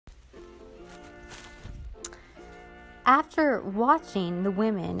After watching the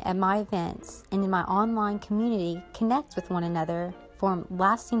women at my events and in my online community connect with one another, form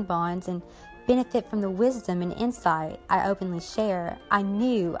lasting bonds, and benefit from the wisdom and insight I openly share, I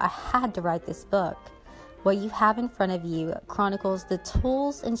knew I had to write this book. What you have in front of you chronicles the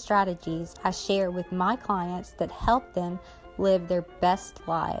tools and strategies I share with my clients that help them live their best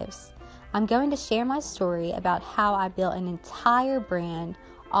lives. I'm going to share my story about how I built an entire brand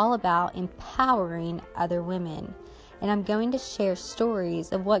all about empowering other women. And I'm going to share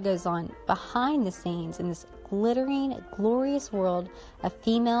stories of what goes on behind the scenes in this glittering, glorious world of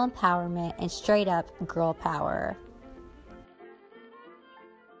female empowerment and straight up girl power.